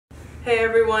Hey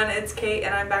everyone, it's Kate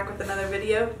and I'm back with another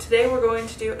video. Today we're going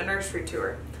to do a nursery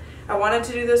tour. I wanted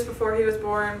to do this before he was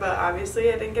born, but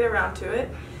obviously I didn't get around to it.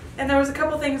 And there was a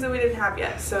couple things that we didn't have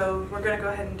yet, so we're going to go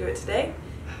ahead and do it today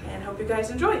and hope you guys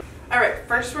enjoy. Alright,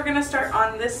 first we're going to start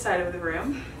on this side of the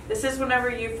room. This is whenever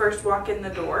you first walk in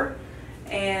the door.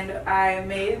 And I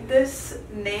made this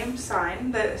name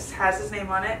sign that has his name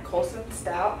on it, Kohlson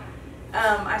Stout.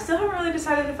 I still haven't really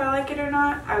decided if I like it or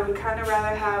not. I would kind of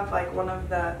rather have like one of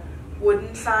the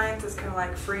wooden signs that's kind of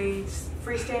like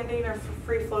freestanding or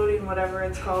free floating, whatever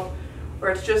it's called, where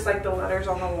it's just like the letters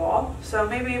on the wall. So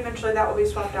maybe eventually that will be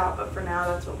swapped out, but for now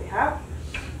that's what we have.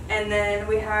 And then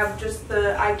we have just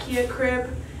the IKEA crib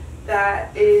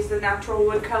that is the natural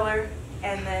wood color.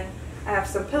 And then I have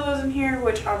some pillows in here,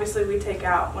 which obviously we take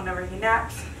out whenever he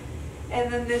naps.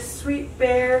 And then this sweet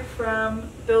bear from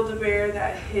Build-A-Bear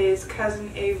that his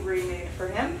cousin Avery made for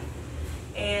him.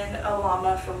 And a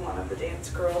llama from one of the dance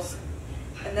girls.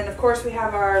 And then of course we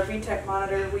have our VTech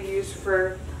monitor we use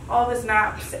for all of his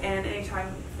naps and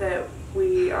anytime that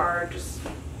we are just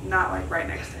not like right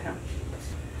next to him.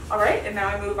 Alright, and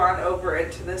now we move on over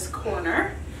into this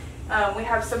corner. We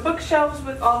have some bookshelves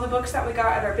with all the books that we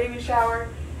got at our baby shower,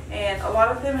 and a lot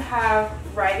of them have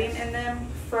writing in them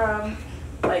from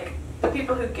like the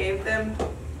people who gave them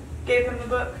the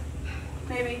book.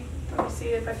 Maybe. Let me see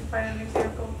if I can find an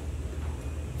example.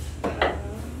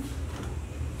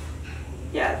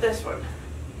 Yeah, this one.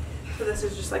 So this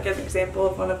is just like an example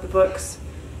of one of the books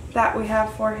that we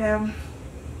have for him.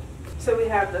 So we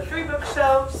have the 3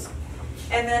 bookshelves,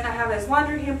 and then I have his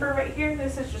laundry hamper right here.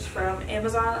 This is just from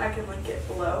Amazon. I can link it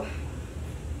below.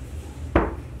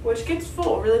 Which gets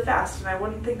full really fast, and I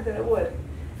wouldn't think that it would.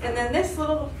 And then this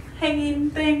little hanging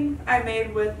thing I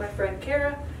made with my friend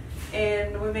Kara,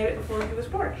 and we made it before he was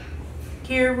born.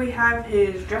 Here we have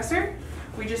his dresser.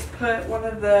 We just put one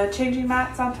of the changing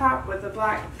mats on top with a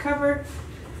black cover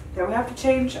that we have to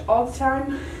change all the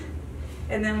time.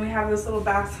 And then we have this little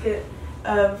basket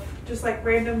of just like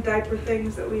random diaper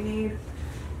things that we need.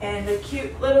 And a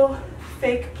cute little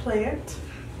fake plant.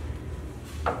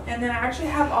 And then I actually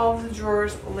have all of the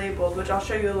drawers labeled, which I'll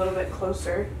show you a little bit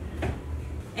closer.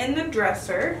 In the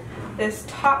dresser, this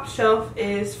top shelf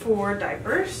is for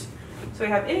diapers. So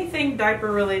we have anything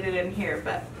diaper related in here,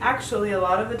 but actually a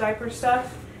lot of the diaper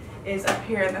stuff is up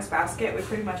here in this basket. We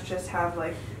pretty much just have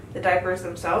like the diapers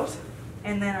themselves.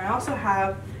 And then I also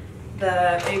have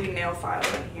the baby nail file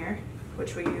in here,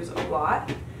 which we use a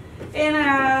lot. And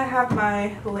I have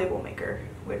my label maker,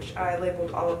 which I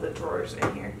labeled all of the drawers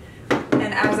in here.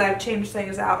 And as I've changed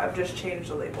things out, I've just changed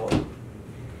the label.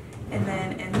 And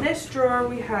then in this drawer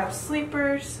we have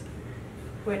sleepers,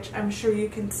 which I'm sure you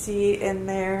can see in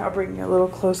there. I'll bring you a little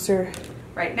closer.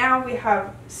 Right now we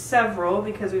have several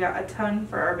because we got a ton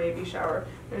for our baby shower.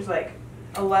 There's like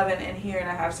 11 in here, and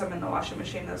I have some in the washing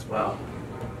machine as well.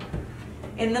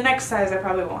 In the next size I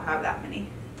probably won't have that many.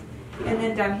 And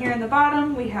then down here in the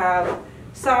bottom we have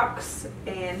socks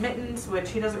and mittens,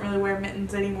 which he doesn't really wear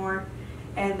mittens anymore.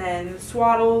 And then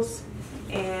swaddles,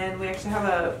 and we actually have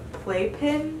a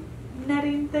playpen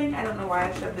netting thing. I don't know why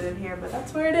I shoved it in here, but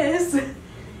that's where it is.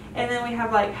 And then we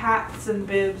have like hats and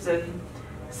bibs and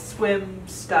swim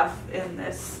stuff in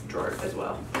this drawer as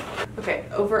well. Okay,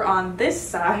 over on this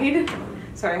side,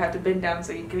 sorry I have to bend down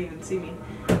so you can even see me.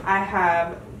 I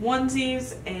have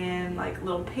onesies and like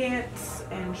little pants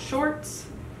and shorts.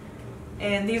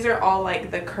 And these are all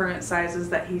like the current sizes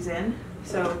that he's in.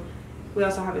 So we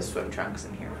also have his swim trunks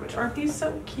in here, which aren't these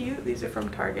so cute? These are from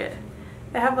Target.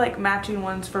 They have like matching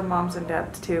ones for moms and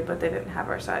dads too, but they didn't have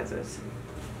our sizes.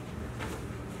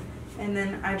 And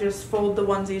then I just fold the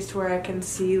onesies to where I can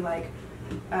see like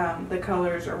the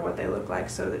colors or what they look like,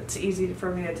 so that it's easy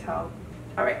for me to tell.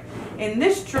 Alright, in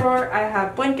this drawer I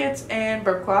have blankets and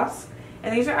burp cloths.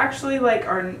 And these are actually like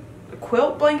our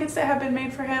quilt blankets that have been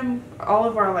made for him. All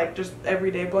of our like just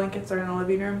everyday blankets are in the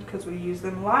living room because we use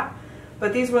them a lot.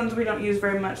 But these ones we don't use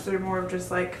very much. They're more of just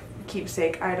like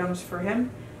keepsake items for him.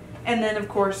 And then of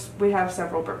course we have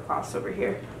several burp cloths over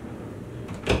here.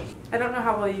 I don't know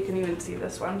how well you can even see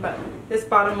this one, but this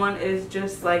bottom one is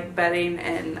just like bedding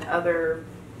and other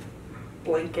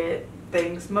blanket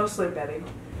things, mostly bedding.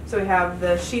 So we have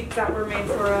the sheets that were made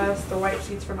for us, the white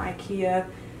sheets from IKEA.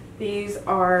 These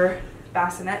are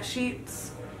bassinet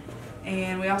sheets.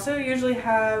 And we also usually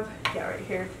have, yeah, right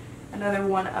here, another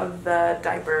one of the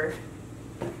diaper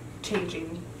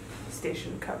changing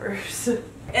station covers.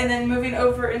 And then moving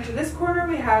over into this corner,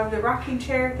 we have the rocking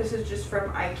chair. This is just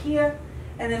from IKEA.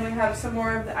 And then we have some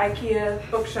more of the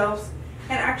IKEA bookshelves.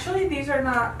 And actually these are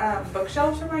not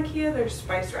bookshelves from IKEA, they're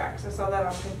spice racks. I saw that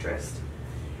on Pinterest.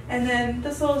 And then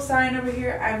this little sign over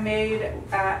here I made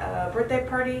at a birthday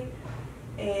party,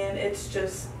 and it's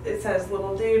just, it says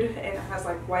little dude, and it has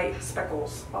like white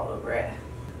speckles all over it.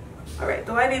 Alright,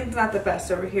 the lighting's not the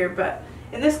best over here, but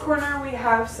in this corner we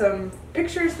have some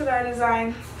pictures that I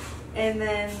designed, and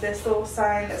then this little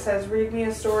sign that says read me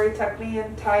a story, tuck me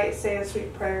in tight, say a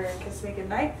sweet prayer, and kiss me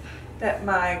goodnight, that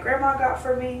my grandma got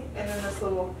for me, and then this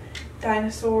little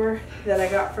dinosaur that I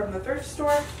got from the thrift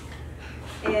store.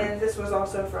 And this was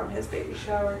also from his baby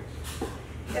shower.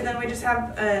 And then we just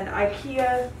have an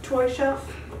IKEA toy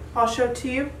shelf. I'll show it to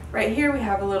you. Right here we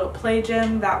have a little play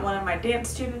gym that one of my dance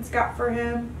students got for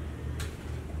him.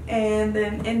 And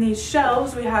then in these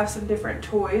shelves we have some different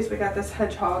toys. We got this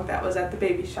hedgehog that was at the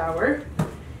baby shower.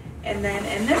 And then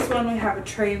in this one we have a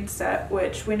train set,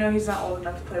 which we know he's not old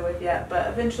enough to play with yet, but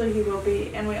eventually he will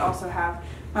be. And we also have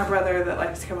my brother that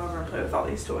likes to come over and play with all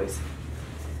these toys.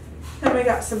 Then we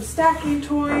got some stacking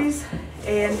toys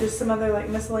and just some other like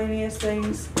miscellaneous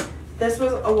things. This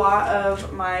was a lot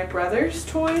of my brother's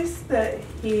toys that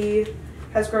he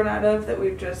has grown out of that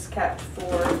we've just kept for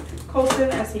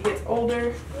Kohlson as he gets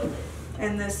older.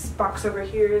 And this box over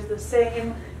here is the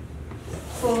same,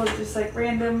 full of just like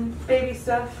random baby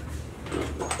stuff.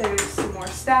 There's some more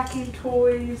stacking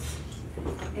toys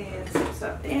and some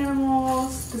stuffed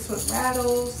animals. This one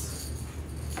rattles.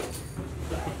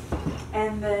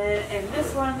 And then in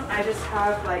this one, I just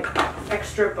have like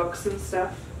extra books and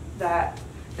stuff that,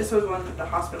 this was one that the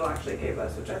hospital actually gave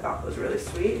us, which I thought was really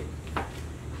sweet.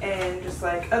 And just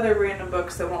like other random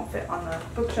books that won't fit on the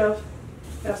bookshelf.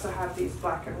 I also have these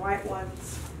black and white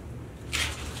ones.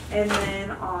 And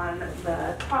then on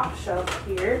the top shelf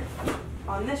here,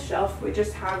 on this shelf, we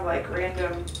just have like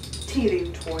random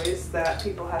teething toys that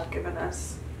people have given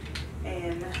us.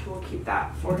 And we'll keep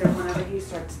that for him whenever he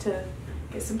starts to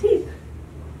get some teeth.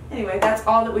 Anyway, that's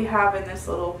all that we have in this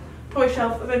little toy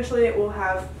shelf. Eventually it will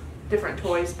have different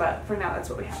toys, but for now that's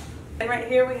what we have. And right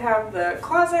here we have the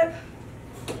closet.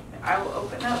 I will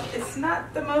open up. It's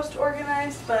not the most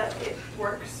organized, but it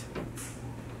works.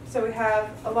 So we have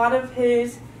a lot of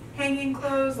his hanging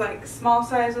clothes, like small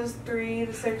sizes, 3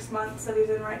 to 6 months that he's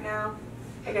in right now.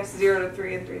 I guess 0 to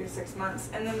 3 and 3 to 6 months.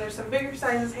 And then there's some bigger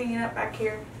sizes hanging up back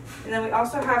here. And then we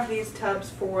also have these tubs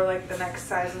for like the next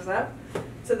sizes up.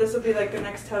 So this will be like the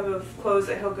next tub of clothes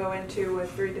that he'll go into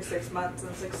with 3 to 6 months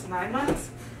and 6 to 9 months.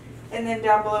 And then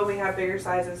down below we have bigger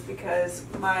sizes because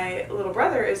my little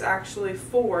brother is actually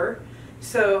 4.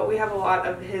 So we have a lot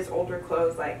of his older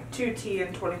clothes, like 2T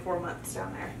and 24 months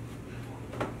down there.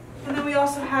 And then we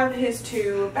also have his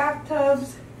 2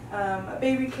 bathtubs, a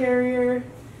baby carrier.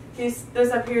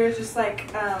 This up here is just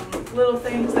like little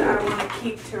things that I want to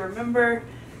keep to remember.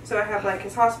 So I have like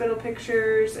his hospital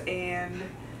pictures and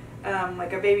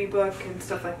like a baby book and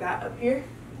stuff like that up here.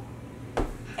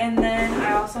 And then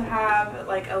I also have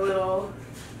like a little,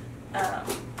 I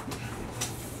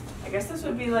guess this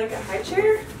would be like a high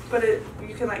chair, but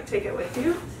you can like take it with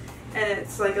you. And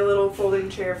it's like a little folding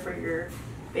chair for your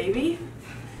baby.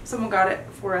 Someone got it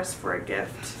for us for a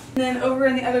gift. And then over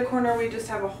in the other corner we just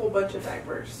have a whole bunch of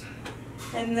diapers.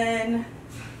 And then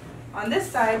on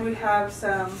this side we have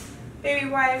some baby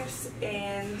wipes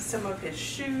and some of his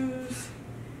shoes.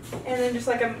 And then just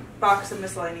like a box of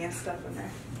miscellaneous stuff in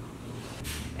there.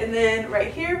 And then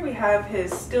right here we have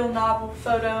his still novel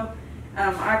photo.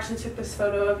 I actually took this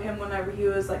photo of him whenever he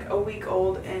was like a week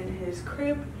old in his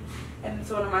crib. And it's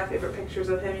one of my favorite pictures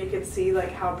of him. You can see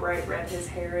like how bright red his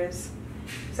hair is.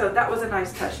 So that was a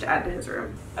nice touch to add to his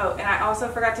room. Oh, and I also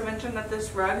forgot to mention that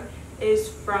this rug is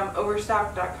from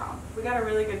overstock.com. We got a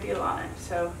really good deal on it,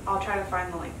 so I'll try to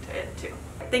find the link to it too.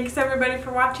 Thanks everybody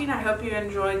for watching. I hope you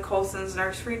enjoyed Kohlson's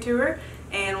nursery tour,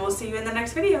 and we'll see you in the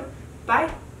next video.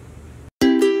 Bye!